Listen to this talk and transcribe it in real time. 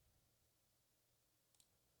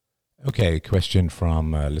Okay, question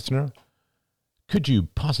from a listener. Could you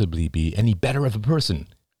possibly be any better of a person?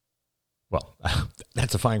 Well,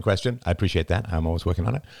 that's a fine question. I appreciate that. I'm always working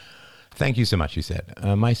on it. Thank you so much, he said.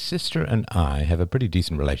 My sister and I have a pretty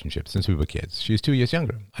decent relationship since we were kids. She's 2 years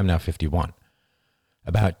younger. I'm now 51.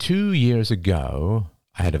 About 2 years ago,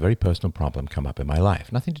 I had a very personal problem come up in my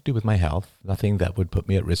life. Nothing to do with my health, nothing that would put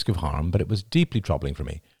me at risk of harm, but it was deeply troubling for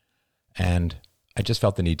me. And I just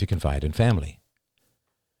felt the need to confide in family.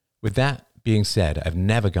 With that being said, I've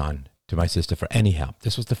never gone to my sister for any help.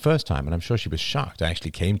 This was the first time, and I'm sure she was shocked I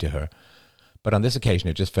actually came to her. But on this occasion,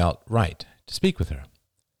 it just felt right to speak with her.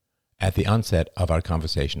 At the onset of our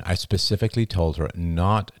conversation, I specifically told her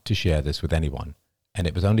not to share this with anyone, and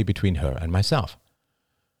it was only between her and myself.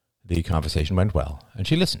 The conversation went well, and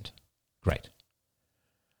she listened. Great.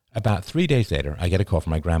 About 3 days later, I get a call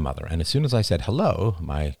from my grandmother, and as soon as I said hello,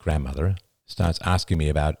 my grandmother starts asking me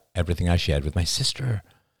about everything I shared with my sister.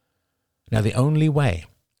 Now, the only way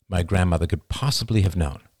my grandmother could possibly have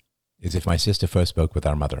known is if my sister first spoke with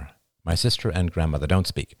our mother. My sister and grandmother don't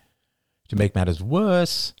speak. To make matters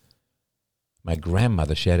worse, my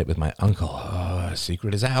grandmother shared it with my uncle. Oh,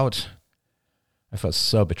 secret is out. I felt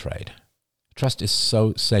so betrayed. Trust is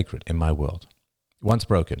so sacred in my world. Once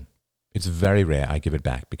broken, it's very rare I give it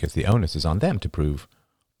back because the onus is on them to prove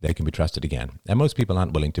they can be trusted again. And most people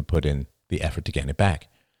aren't willing to put in the effort to gain it back.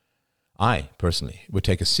 I, personally, would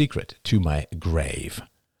take a secret to my grave.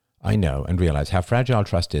 I know and realize how fragile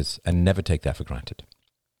trust is and never take that for granted.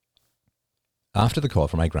 After the call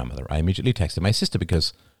from my grandmother, I immediately texted my sister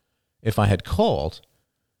because if I had called,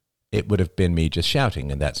 it would have been me just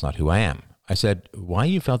shouting, and that's not who I am. I said, why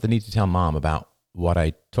you felt the need to tell Mom about what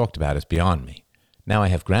I talked about is beyond me. Now I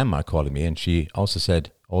have Grandma calling me, and she also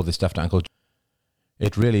said all this stuff to Uncle.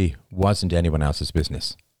 It really wasn't anyone else's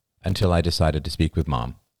business until I decided to speak with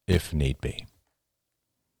Mom, if need be.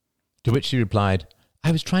 To which she replied,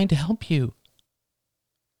 I was trying to help you.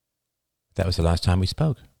 That was the last time we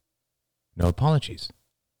spoke. No apologies.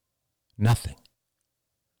 Nothing.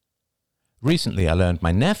 Recently, I learned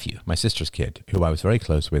my nephew, my sister's kid, who I was very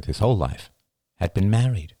close with his whole life, had been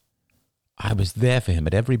married. I was there for him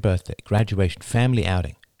at every birthday, graduation, family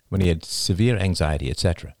outing, when he had severe anxiety,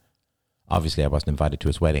 etc. Obviously, I wasn't invited to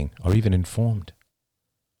his wedding or even informed.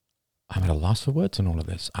 I'm at a loss for words on all of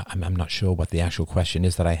this. I'm not sure what the actual question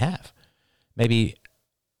is that I have. Maybe,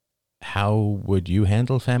 how would you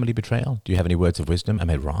handle family betrayal? Do you have any words of wisdom? Am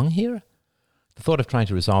I wrong here? The thought of trying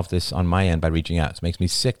to resolve this on my end by reaching out makes me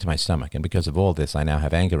sick to my stomach, and because of all this, I now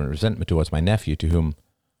have anger and resentment towards my nephew, to whom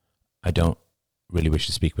I don't really wish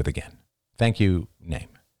to speak with again. Thank you, name.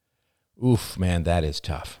 Oof, man, that is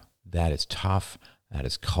tough. That is tough. That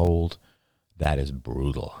is cold. That is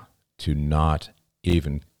brutal. To not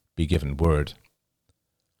even be given word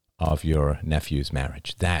of your nephew's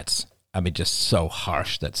marriage. That's, just so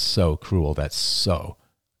harsh. That's so cruel. That's so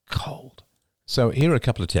cold. So here are a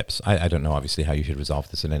couple of tips. I don't know, obviously, how you should resolve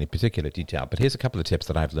this in any particular detail, but here's a couple of tips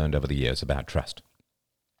that I've learned over the years about trust.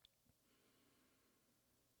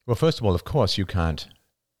 Well, first of all, of course, you can't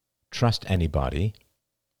trust anybody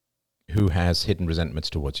who has hidden resentments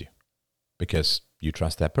towards you, because you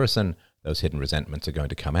trust that person, those hidden resentments are going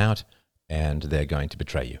to come out, and they're going to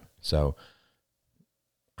betray you. So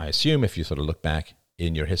I assume if you sort of look back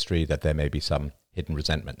in your history that there may be some hidden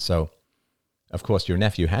resentment. So of course, your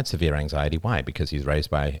nephew had severe anxiety. Why? Because he's raised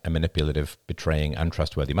by a manipulative, betraying,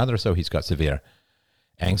 untrustworthy mother, so he's got severe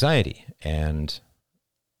anxiety. And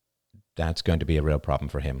that's going to be a real problem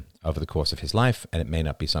for him over the course of his life, and it may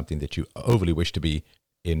not be something that you overly wish to be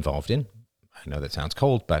involved in. I know that sounds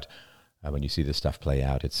cold, but when you see this stuff play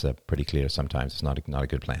out, it's pretty clear sometimes it's not a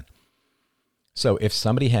good plan. So if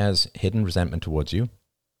somebody has hidden resentment towards you,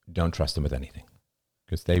 don't trust them with anything,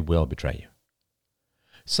 because they will betray you.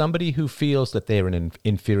 Somebody who feels that they're in an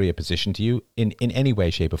inferior position to you in any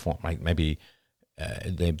way, shape, or form, right? Maybe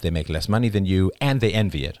they make less money than you and they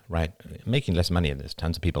envy it, right? Making less money, and there's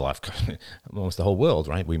tons of people, almost the whole world,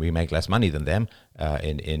 right? We make less money than them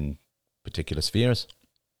in particular spheres.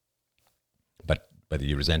 But whether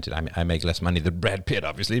you resent it, I make less money than Brad Pitt,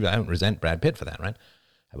 obviously, but I don't resent Brad Pitt for that, right?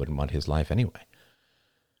 I wouldn't want his life anyway.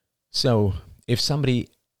 So if somebody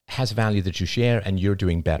has value that you share and you're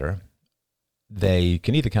doing better, they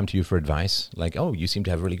can either come to you for advice, like, oh, you seem to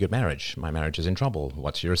have a really good marriage. My marriage is in trouble.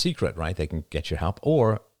 What's your secret, right? They can get your help.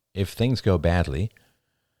 Or if things go badly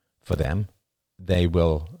for them, they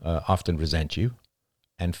will often resent you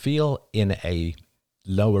and feel in a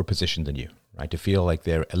lower position than you, right? To feel like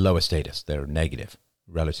they're a lower status. They're negative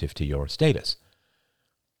relative to your status.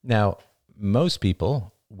 Now, most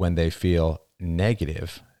people, when they feel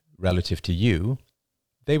negative relative to you,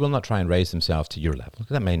 they will not try and raise themselves to your level.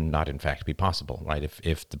 That may not, in fact, be possible, right?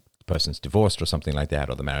 If the person's divorced or something like that,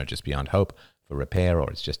 or the marriage is beyond hope for repair, or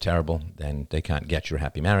it's just terrible, then they can't get your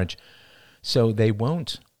happy marriage. So they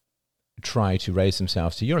won't try to raise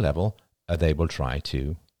themselves to your level. They will try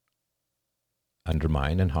to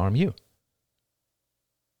undermine and harm you.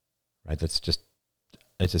 Right?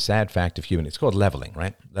 It's a sad fact of human. It's called leveling,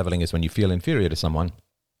 right? Leveling is when you feel inferior to someone.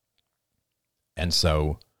 And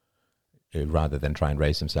so rather than try and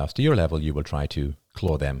raise themselves to your level, you will try to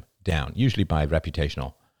claw them down, usually by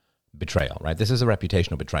reputational betrayal, right? This is a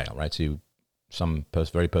reputational betrayal, right? So some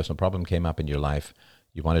very personal problem came up in your life.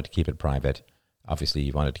 You wanted to keep it private. Obviously,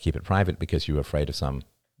 you wanted to keep it private because you were afraid of some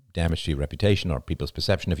damage to your reputation or people's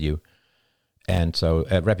perception of you. And so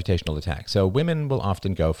a reputational attack. So women will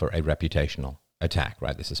often go for a reputational attack,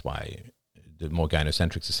 right? This is why the more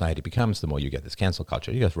gynocentric society becomes, the more you get this cancel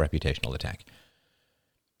culture. You get reputational attack.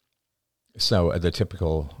 So the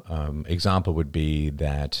typical example would be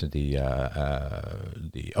that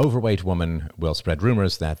the overweight woman will spread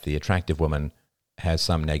rumors that the attractive woman has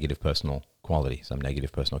some negative personal quality, some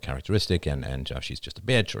negative personal characteristic, and she's just a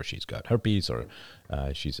bitch, or she's got herpes, or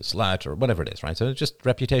she's a slut, or whatever it is, right? So it's just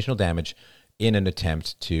reputational damage in an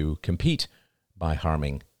attempt to compete by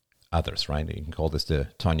harming others, right? You can call this the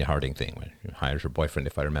Tonya Harding thing, where she hires her boyfriend,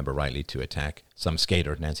 if I remember rightly, to attack some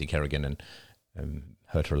skater, Nancy Kerrigan, and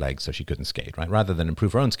hurt her legs so she couldn't skate, right? Rather than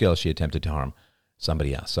improve her own skills, she attempted to harm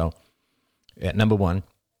somebody else. So, number one,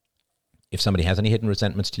 if somebody has any hidden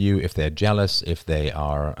resentments to you, if they're jealous, if they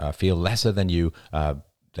are feel lesser than you,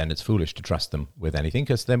 then it's foolish to trust them with anything,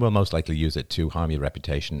 because they will most likely use it to harm your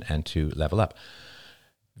reputation and to level up.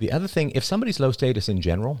 The other thing, if somebody's low status in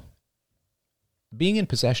general, being in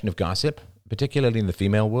possession of gossip, particularly in the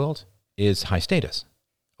female world, is high status.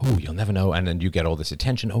 Oh, you'll never know. And then you get all this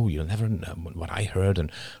attention. Oh, you'll never know what I heard.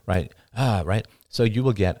 And right. So you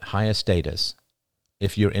will get higher status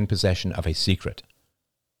if you're in possession of a secret.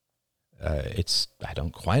 I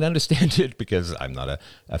don't quite understand it because I'm not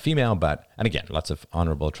a female, and again, lots of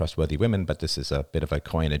honorable, trustworthy women, but this is a bit of a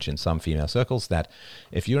coinage in some female circles that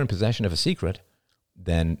if you're in possession of a secret,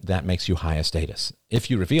 then that makes you higher status if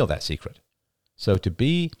you reveal that secret. So to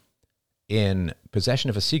be in possession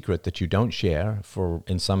of a secret that you don't share,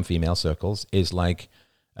 in some female circles, is like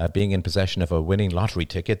being in possession of a winning lottery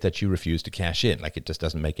ticket that you refuse to cash in. Like, it just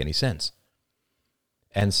doesn't make any sense.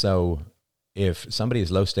 And so if somebody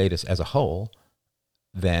is low status as a whole,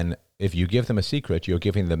 then if you give them a secret, you're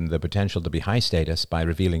giving them the potential to be high status by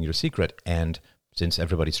revealing your secret. And since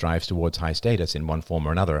everybody strives towards high status in one form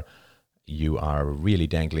or another, you are really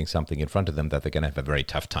dangling something in front of them that they're going to have a very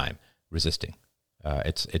tough time resisting.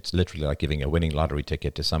 It's literally like giving a winning lottery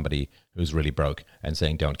ticket to somebody who's really broke and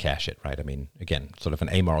saying, don't cash it, right? I mean, again, sort of an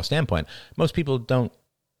amoral standpoint. Most people don't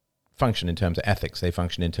function in terms of ethics. They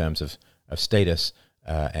function in terms of status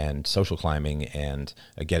and social climbing and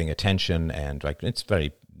getting attention. And like, it's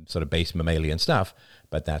very sort of base mammalian stuff,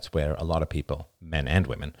 but that's where a lot of people, men and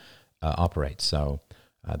women, operate. So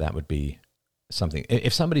that would be something.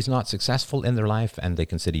 If somebody's not successful in their life and they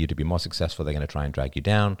consider you to be more successful, they're going to try and drag you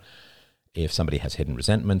down. If somebody has hidden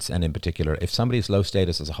resentments, and in particular, if somebody is low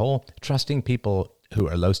status as a whole, trusting people who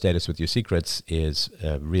are low status with your secrets is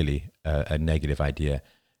really a negative idea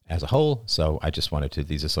as a whole. So I just wanted to,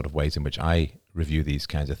 these are sort of ways in which I review these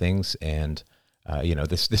kinds of things. And,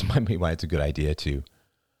 this might be why it's a good idea to,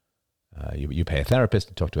 you pay a therapist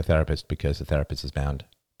to talk to a therapist, because the therapist is bound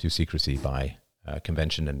to secrecy by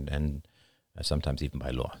convention and sometimes even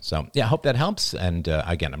by law. So yeah, I hope that helps. And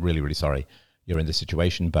again, I'm really, really sorry you're in this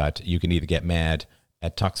situation, but you can either get mad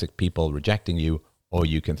at toxic people rejecting you, or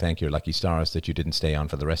you can thank your lucky stars that you didn't stay on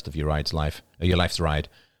for the rest of your life's ride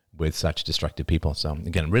with such destructive people. So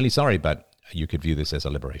again, I'm really sorry, but you could view this as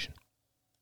a liberation.